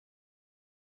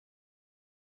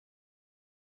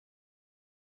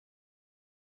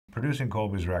Producing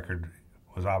Colbie's record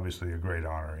was obviously a great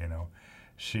honor. You know,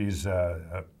 she's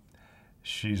a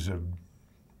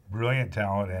brilliant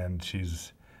talent, and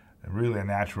she's really a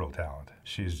natural talent.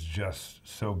 She's just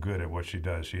so good at what she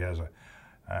does. She has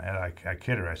and I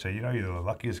kid her. I say, you know, you're the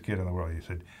luckiest kid in the world.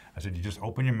 I said, you just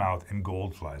open your mouth and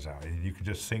gold flies out. You can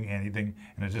just sing anything,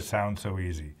 and it just sounds so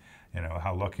easy. You know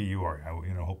how lucky you are.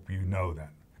 Hope you know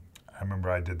that. I remember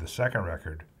I did the second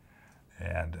record,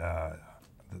 and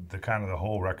the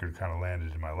whole record kind of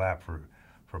landed in my lap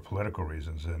for political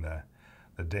reasons. And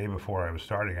the day before I was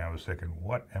starting, I was thinking,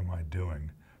 what am I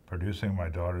doing? Producing my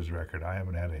daughter's record. I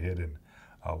haven't had a hit in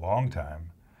a long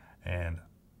time, and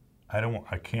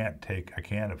I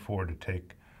can't afford to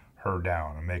take her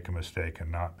down and make a mistake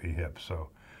and not be hip.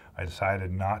 So I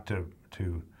decided not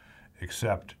to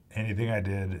accept anything I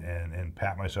did and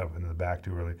pat myself in the back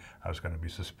too early. I was going to be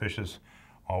suspicious,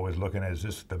 always looking at, is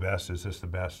this the best? Is this the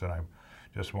best? And I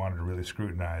just wanted to really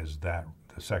scrutinize the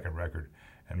second record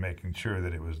and making sure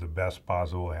that it was the best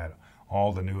possible. It had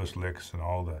all the newest licks and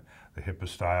all the hippest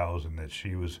styles, and that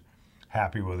she was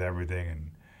happy with everything.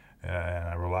 And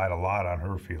I relied a lot on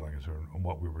her feelings on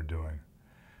what we were doing.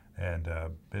 And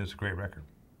it's a great record.